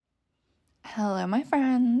Hello, my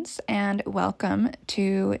friends, and welcome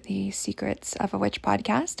to the Secrets of a Witch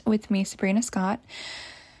podcast with me, Sabrina Scott,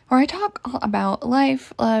 where I talk all about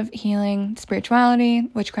life, love, healing, spirituality,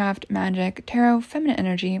 witchcraft, magic, tarot, feminine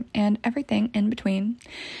energy, and everything in between.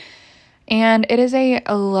 And it is a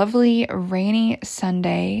lovely rainy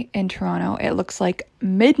Sunday in Toronto. It looks like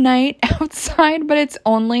midnight outside, but it's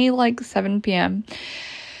only like 7 p.m.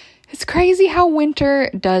 It's crazy how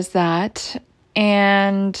winter does that.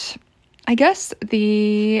 And I guess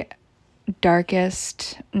the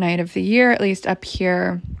darkest night of the year, at least up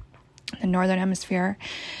here in the Northern Hemisphere,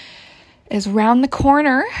 is around the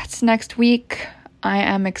corner. It's next week. I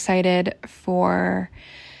am excited for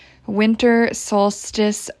winter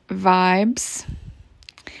solstice vibes.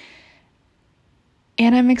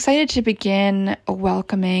 And I'm excited to begin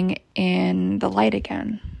welcoming in the light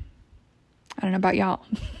again. I don't know about y'all.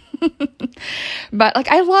 But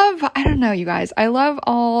I don't know, you guys. I love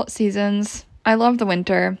all seasons. I love the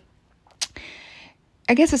winter.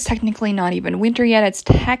 I guess it's technically not even winter yet. It's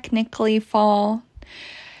technically fall.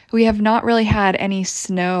 We have not really had any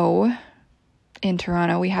snow in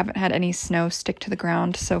Toronto. We haven't had any snow stick to the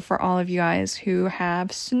ground. So for all of you guys who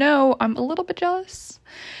have snow, I'm a little bit jealous.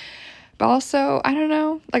 But also, I don't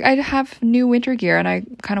know. I have new winter gear and I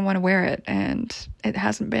kind of want to wear it. And it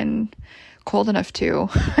hasn't been cold enough to.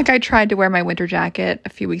 I tried to wear my winter jacket a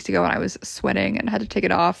few weeks ago and I was sweating and had to take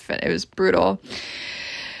it off and it was brutal.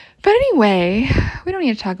 But anyway, we don't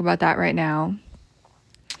need to talk about that right now.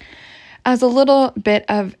 As a little bit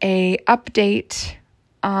of a update,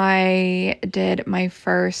 I did my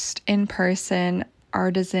first in-person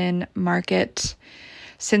artisan market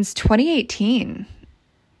since 2018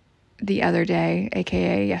 the other day,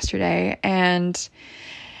 aka yesterday, and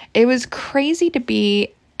it was crazy to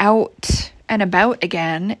be out and about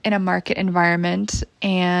again in a market environment.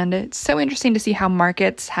 And it's so interesting to see how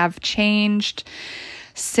markets have changed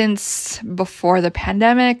since before the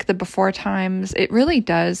pandemic, the before times. It really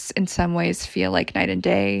does in some ways feel like night and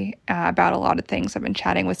day about a lot of things. I've been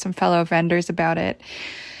chatting with some fellow vendors about it.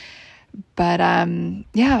 But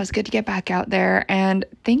yeah, it was good to get back out there. And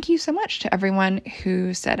thank you so much to everyone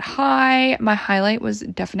who said hi. My highlight was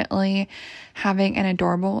definitely having an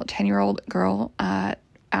adorable 10-year-old girl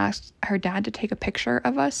asked her dad to take a picture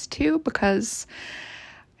of us too, because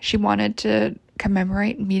she wanted to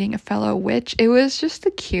commemorate meeting a fellow witch. It was just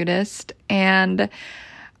the cutest. And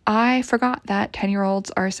I forgot that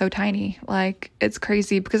 10-year-olds are so tiny. It's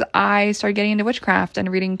crazy because I started getting into witchcraft and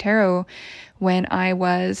reading tarot when I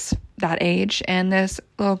was that age. And this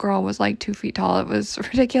little girl was 2 feet tall. It was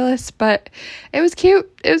ridiculous, but it was cute.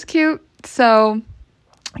 It was cute. So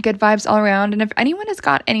good vibes all around. And if anyone has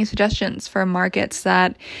got any suggestions for markets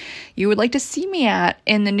that you would like to see me at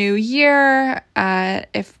in the new year,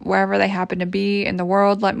 if wherever they happen to be in the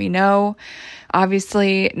world, let me know.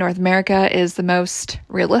 Obviously, North America is the most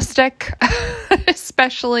realistic,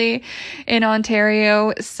 especially in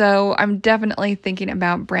Ontario. So I'm definitely thinking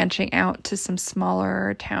about branching out to some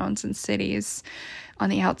smaller towns and cities on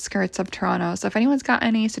the outskirts of Toronto. So if anyone's got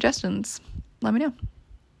any suggestions, let me know.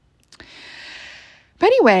 But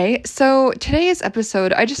anyway, so today's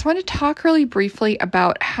episode, I just want to talk really briefly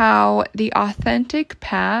about how the authentic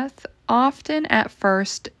path often at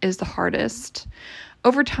first is the hardest.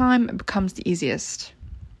 Over time, it becomes the easiest.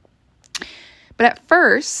 But at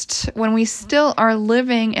first, when we still are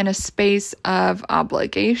living in a space of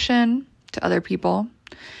obligation to other people,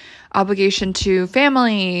 obligation to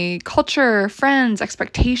family, culture, friends,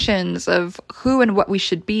 expectations of who and what we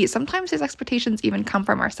should be, sometimes these expectations even come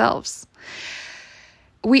from ourselves.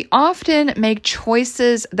 We often make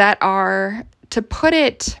choices that are, to put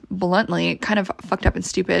it bluntly, kind of fucked up and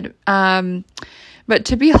stupid. But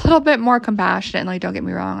to be a little bit more compassionate, and don't get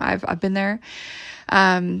me wrong, I've been there.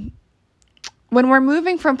 When we're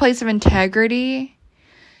moving from a place of integrity,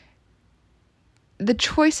 the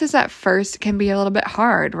choices at first can be a little bit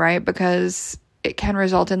hard, right? Because it can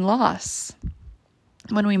result in loss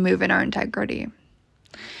when we move in our integrity.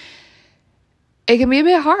 It can be a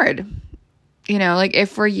bit hard.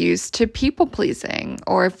 If we're used to people pleasing,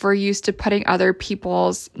 or if we're used to putting other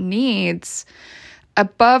people's needs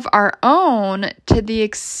above our own to the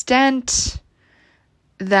extent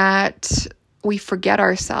that we forget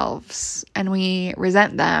ourselves and we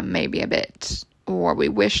resent them maybe a bit, or we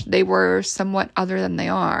wish they were somewhat other than they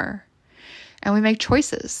are. And we make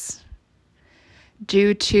choices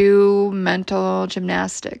due to mental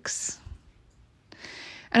gymnastics.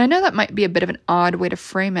 And I know that might be a bit of an odd way to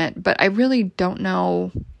frame it, but I really don't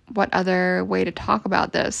know what other way to talk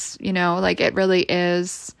about this. It really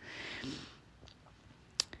is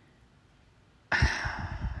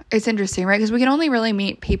it's interesting, right? Because we can only really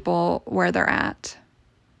meet people where they're at.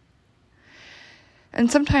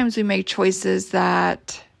 And sometimes we make choices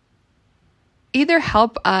that either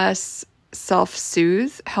help us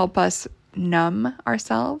self-soothe, help us numb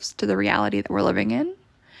ourselves to the reality that we're living in,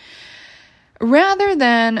 rather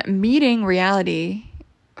than meeting reality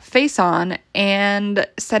face on and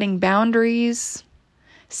setting boundaries,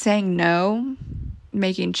 saying no,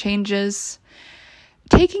 making changes,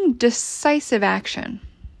 taking decisive action.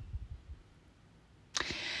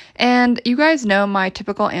 And you guys know my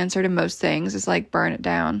typical answer to most things is like, burn it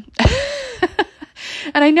down.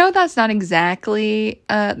 And I know that's not exactly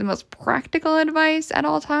the most practical advice at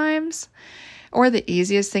all times or the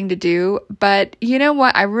easiest thing to do. But you know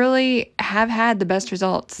what? I really have had the best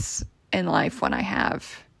results in life when I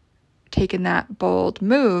have taken that bold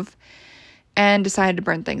move and decided to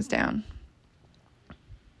burn things down.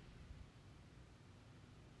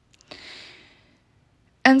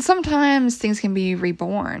 And sometimes things can be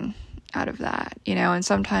reborn out of that, and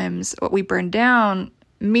sometimes what we burn down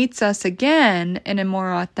meets us again in a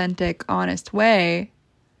more authentic, honest way.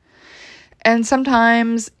 And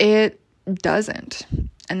sometimes it doesn't.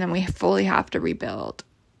 And then we fully have to rebuild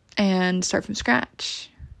and start from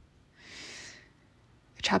scratch.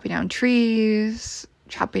 Chopping down trees,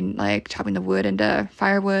 chopping the wood into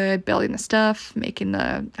firewood, building the stuff, making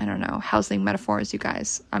the, housing metaphors, you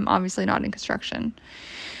guys. I'm obviously not in construction.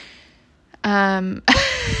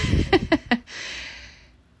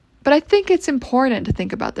 But I think it's important to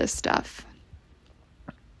think about this stuff.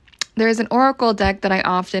 There is an oracle deck that I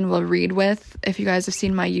often will read with. If you guys have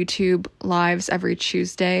seen my YouTube lives every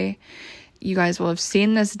Tuesday, you guys will have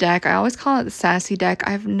seen this deck. I always call it the sassy deck.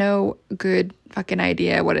 I have no good fucking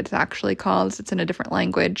idea what it's actually called. It's in a different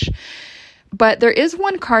language. But there is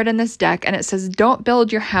one card in this deck, and it says, "Don't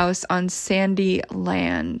build your house on sandy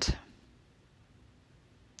land."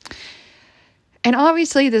 And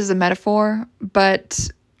obviously this is a metaphor, but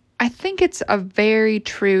I think it's a very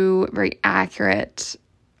true, very accurate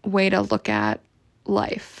way to look at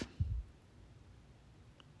life.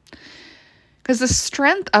 Because the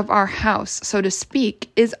strength of our house, so to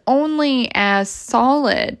speak, is only as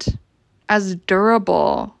solid, as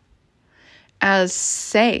durable, as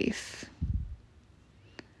safe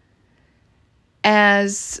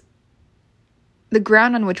as the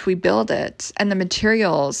ground on which we build it and the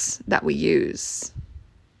materials that we use.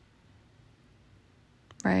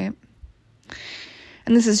 Right?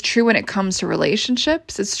 And this is true when it comes to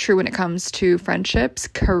relationships. It's true when it comes to friendships,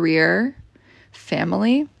 career,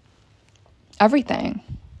 family, everything.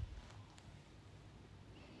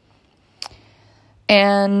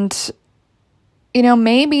 And,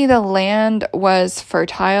 maybe the land was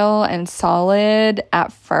fertile and solid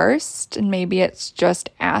at first, and maybe it's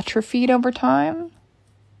just atrophied over time.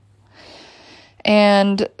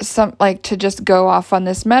 And to just go off on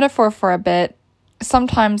this metaphor for a bit,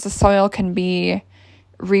 sometimes the soil can be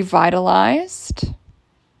revitalized,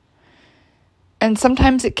 and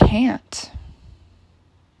sometimes it can't.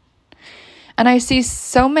 And I see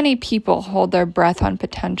so many people hold their breath on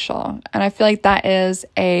potential, and I feel like that is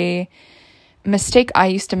a mistake I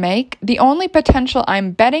used to make. The only potential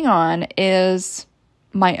I'm betting on is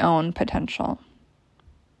my own potential.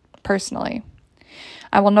 Personally,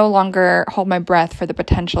 I will no longer hold my breath for the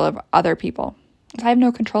potential of other people. I have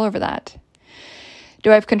no control over that.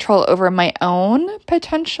 Do I have control over my own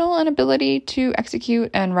potential and ability to execute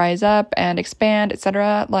and rise up and expand,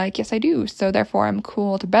 etc.? Yes, I do. So therefore, I'm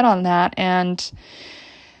cool to bet on that. And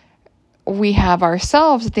we have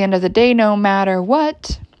ourselves at the end of the day, no matter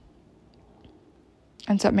what.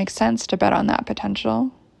 And so it makes sense to bet on that potential.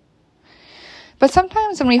 But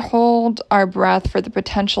sometimes when we hold our breath for the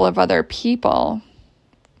potential of other people,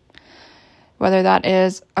 whether that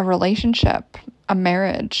is a relationship, a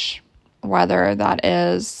marriage, whether that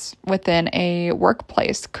is within a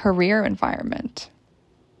workplace, career environment,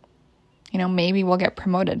 maybe we'll get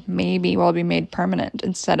promoted. Maybe we'll be made permanent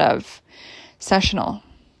instead of sessional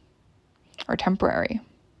or temporary.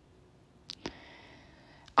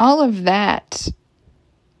 All of that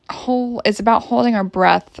is about holding our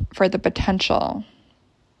breath for the potential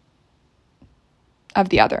of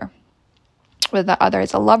the other. Whether that other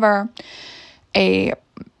is a lover, a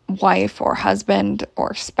wife or husband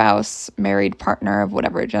or spouse, married partner of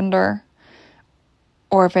whatever gender,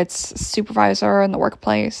 or if it's supervisor in the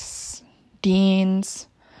workplace, deans,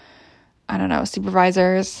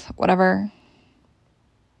 supervisors, whatever.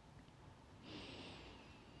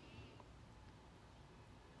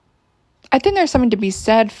 I think there's something to be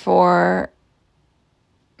said for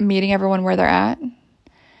meeting everyone where they're at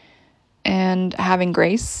and having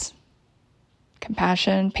grace,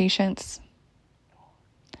 compassion, patience.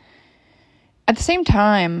 At the same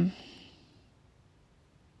time,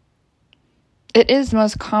 it is the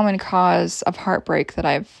most common cause of heartbreak that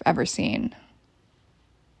I've ever seen.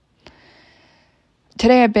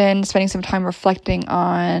 Today I've been spending some time reflecting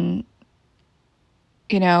on,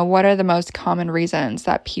 what are the most common reasons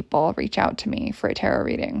that people reach out to me for a tarot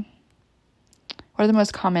reading? What are the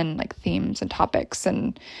most common themes and topics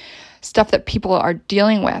and stuff that people are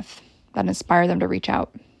dealing with that inspire them to reach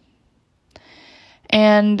out?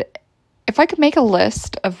 And if I could make a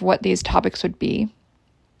list of what these topics would be,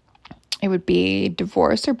 it would be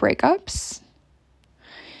divorce or breakups,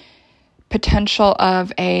 potential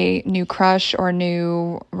of a new crush or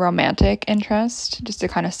new romantic interest, just to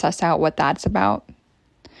kind of suss out what that's about.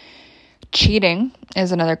 Cheating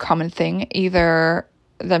is another common thing, either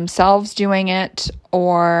themselves doing it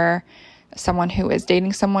or someone who is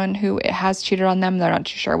dating someone who has cheated on them. They're not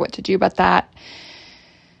too sure what to do about that.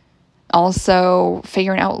 Also,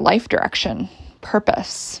 figuring out life direction,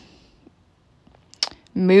 purpose,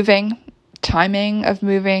 moving, timing of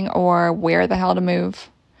moving or where the hell to move,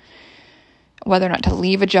 whether or not to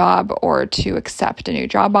leave a job or to accept a new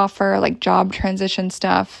job offer, job transition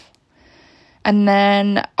stuff. And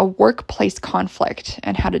then a workplace conflict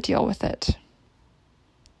and how to deal with it.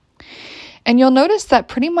 And you'll notice that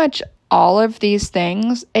pretty much all of these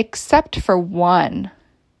things, except for one,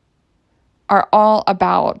 are all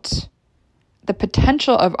about the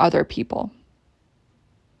potential of other people.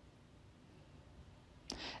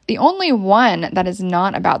 The only one that is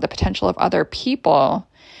not about the potential of other people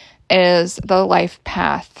is the life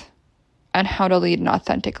path and how to lead an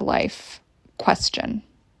authentic life question,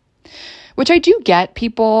 which I do get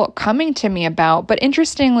people coming to me about. But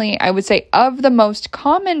interestingly, I would say of the most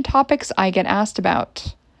common topics I get asked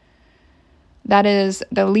about, that is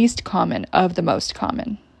the least common of the most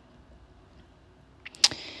common.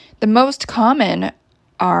 The most common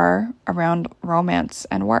are around romance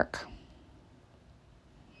and work.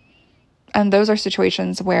 And those are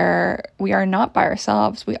situations where we are not by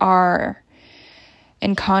ourselves. We are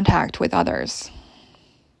in contact with others.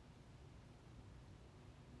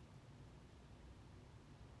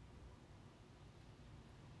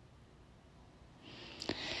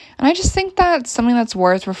 And I just think that's something that's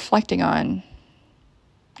worth reflecting on,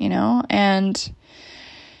 and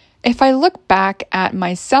if I look back at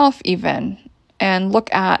myself even and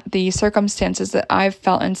look at the circumstances that I've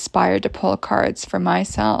felt inspired to pull cards for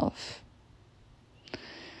myself,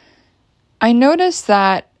 I noticed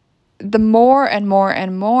that the more and more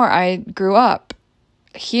and more I grew up,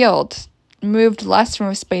 healed, moved less from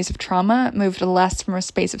a space of trauma, moved less from a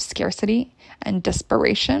space of scarcity and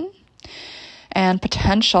desperation and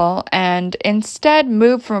potential, and instead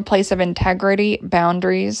moved from a place of integrity,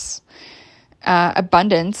 boundaries,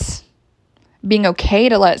 abundance, being okay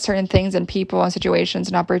to let certain things and people and situations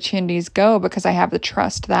and opportunities go because I have the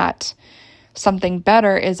trust that something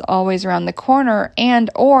better is always around the corner, and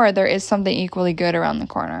or there is something equally good around the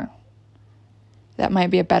corner that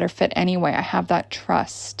might be a better fit anyway. I have that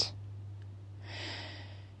trust.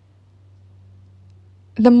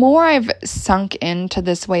 The more I've sunk into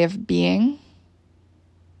this way of being,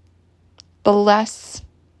 the less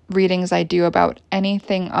readings I do about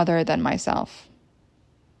anything other than myself.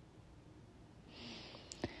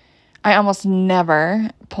 I almost never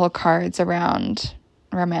pull cards around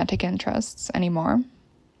romantic interests anymore.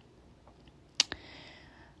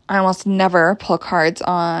 I almost never pull cards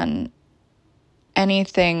on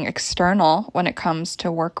anything external when it comes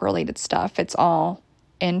to work-related stuff. It's all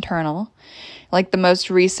internal. The most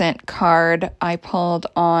recent card I pulled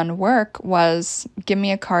on work was, give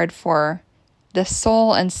me a card for the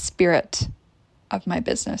soul and spirit of my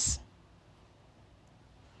business.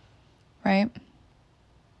 Right?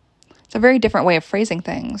 It's a very different way of phrasing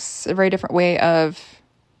things, a very different way of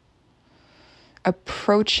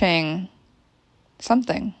approaching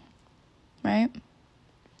something, right?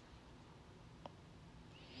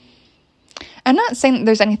 I'm not saying that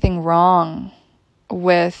there's anything wrong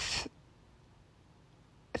with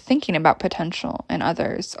thinking about potential in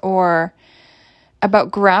others or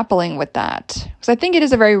about grappling with that, because I think it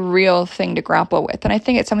is a very real thing to grapple with, and I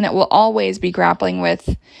think it's something that we'll always be grappling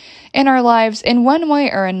with in our lives in one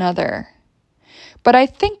way or another. But I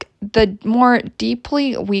think the more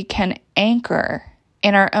deeply we can anchor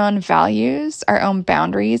in our own values, our own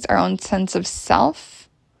boundaries, our own sense of self,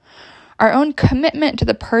 our own commitment to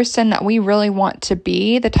the person that we really want to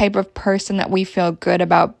be, the type of person that we feel good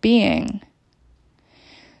about being,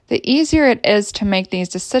 the easier it is to make these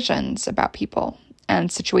decisions about people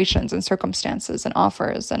and situations and circumstances and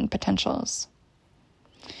offers and potentials.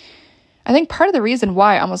 I think part of the reason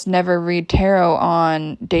why I almost never read tarot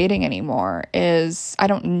on dating anymore is I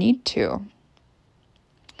don't need to.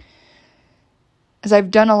 as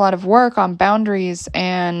I've done a lot of work on boundaries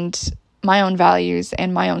and my own values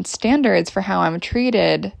and my own standards for how I'm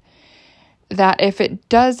treated, that if it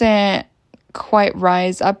doesn't quite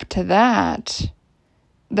rise up to that,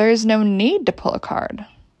 there's no need to pull a card.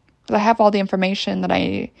 Because I have all the information that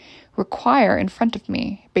I require in front of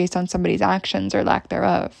me based on somebody's actions or lack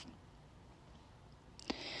thereof.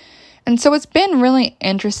 And so it's been really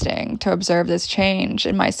interesting to observe this change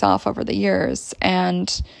in myself over the years,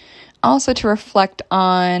 and also to reflect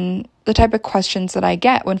on the type of questions that I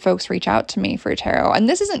get when folks reach out to me for tarot. And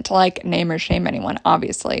this isn't to like name or shame anyone,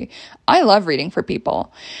 obviously. I love reading for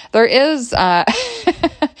people. There is a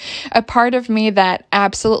part of me that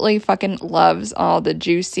absolutely fucking loves all the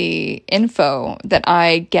juicy info that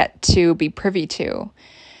I get to be privy to.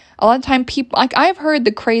 A lot of time people, like, I've heard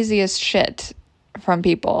the craziest shit from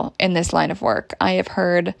people in this line of work. I have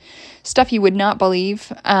heard stuff you would not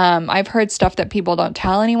believe. I've heard stuff that people don't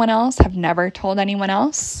tell anyone else, have never told anyone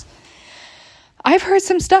else. I've heard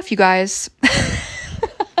some stuff, you guys.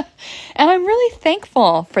 And I'm really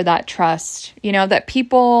thankful for that trust, that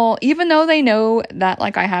people, even though they know that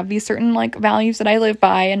like I have these certain like values that I live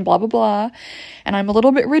by and blah, blah, blah, and I'm a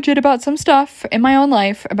little bit rigid about some stuff in my own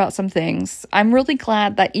life, about some things, I'm really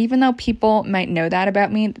glad that even though people might know that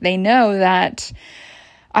about me, they know that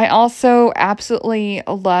I also absolutely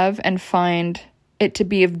love and find it to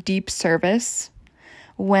be of deep service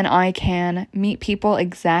when I can meet people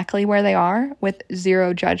exactly where they are with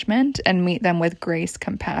zero judgment and meet them with grace,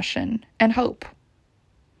 compassion, and hope.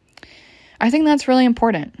 I think that's really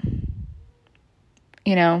important,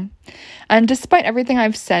 And despite everything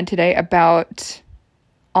I've said today about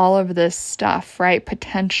all of this stuff, right?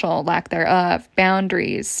 Potential, lack thereof,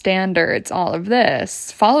 boundaries, standards, all of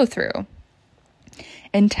this, follow through,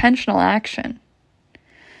 intentional action.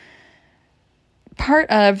 Part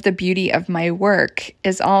of the beauty of my work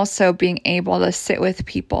is also being able to sit with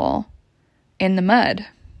people in the mud.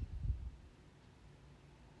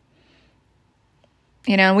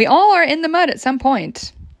 We all are in the mud at some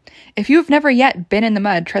point. If you've never yet been in the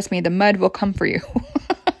mud, trust me, the mud will come for you.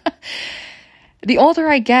 The older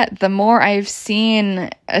I get, the more I've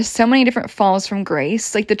seen so many different falls from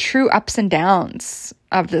grace, like the true ups and downs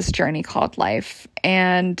of this journey called life.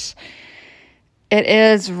 And it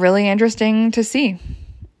is really interesting to see,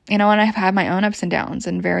 and I've had my own ups and downs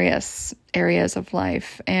in various areas of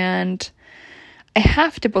life, and I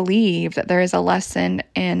have to believe that there is a lesson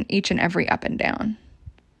in each and every up and down,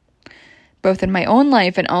 both in my own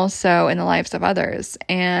life and also in the lives of others,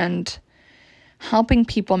 and helping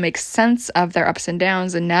people make sense of their ups and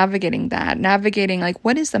downs and navigating like,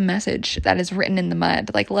 what is the message that is written in the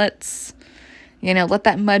mud? Like, let's let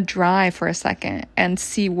that mud dry for a second and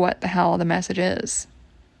see what the hell the message is.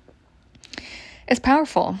 It's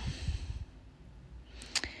powerful.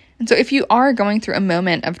 And so if you are going through a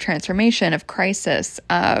moment of transformation, of crisis,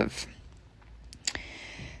 of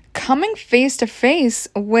coming face to face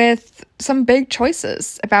with some big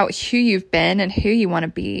choices about who you've been and who you want to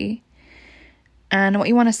be and what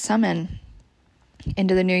you want to summon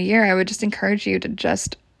into the new year, I would just encourage you to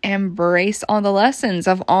just embrace all the lessons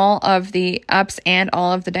of all of the ups and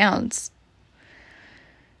all of the downs.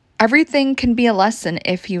 Everything can be a lesson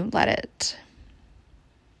if you let it.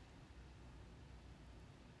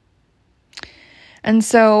 And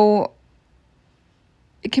so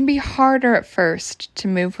it can be harder at first to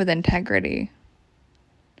move with integrity.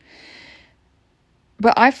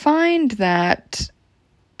 But I find that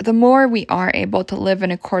the more we are able to live in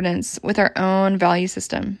accordance with our own value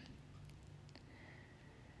system,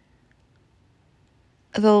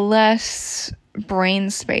 the less brain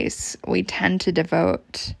space we tend to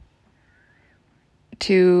devote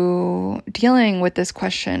to dealing with this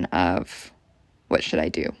question of, what should I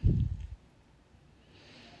do?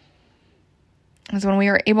 Because when we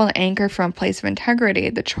are able to anchor from a place of integrity,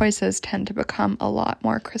 the choices tend to become a lot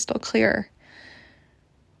more crystal clear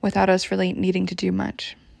without us really needing to do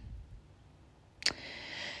much.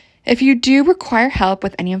 If you do require help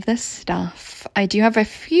with any of this stuff, I do have a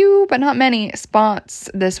few, but not many, spots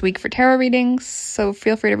this week for tarot readings, so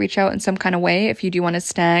feel free to reach out in some kind of way if you do want to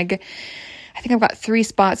snag. I think I've got 3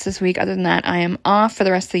 spots this week. Other than that, I am off for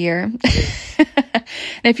the rest of the year.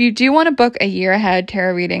 And if you do want to book a year ahead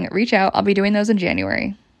tarot reading, reach out. I'll be doing those in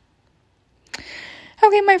January.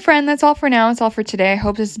 Okay, my friend, that's all for now. That's all for today. I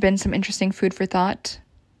hope this has been some interesting food for thought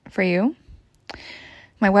for you.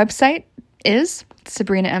 My website is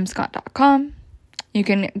sabrinamscott.com. You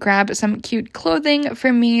can grab some cute clothing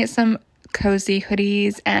from me, some cozy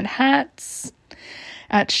hoodies and hats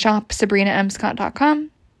at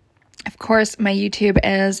shopsabrinamscott.com. Of course, my YouTube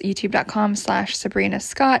is youtube.com/Sabrina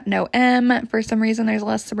Scott, no M. For some reason, there's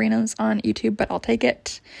less Sabrinas on YouTube, but I'll take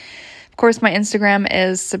it. Of course, my Instagram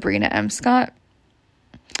is Sabrina M. Scott.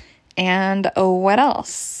 And what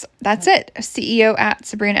else? That's it.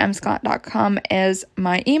 CEO@SabrinaMScott.com is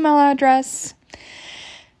my email address.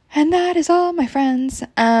 And that is all, my friends.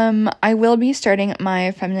 I will be starting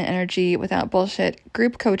my Feminine Energy Without Bullshit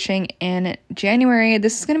group coaching in January.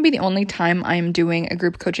 This is going to be the only time I'm doing a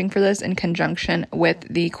group coaching for this in conjunction with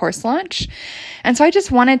the course launch. And so I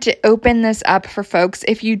just wanted to open this up for folks.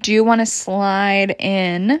 If you do want to slide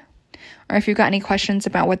in, or if you've got any questions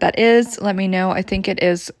about what that is, let me know. I think it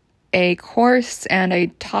is a course and a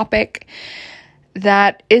topic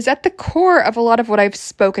that is at the core of a lot of what I've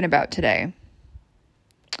spoken about today.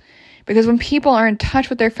 Because when people are in touch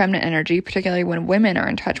with their feminine energy, particularly when women are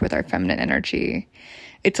in touch with our feminine energy,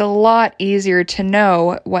 it's a lot easier to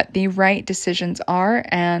know what the right decisions are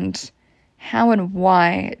and how and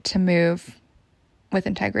why to move with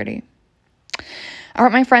integrity. All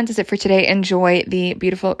right, my friends, that's it for today. Enjoy the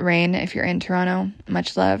beautiful rain if you're in Toronto.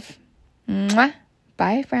 Much love. Mwah.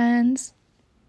 Bye, friends.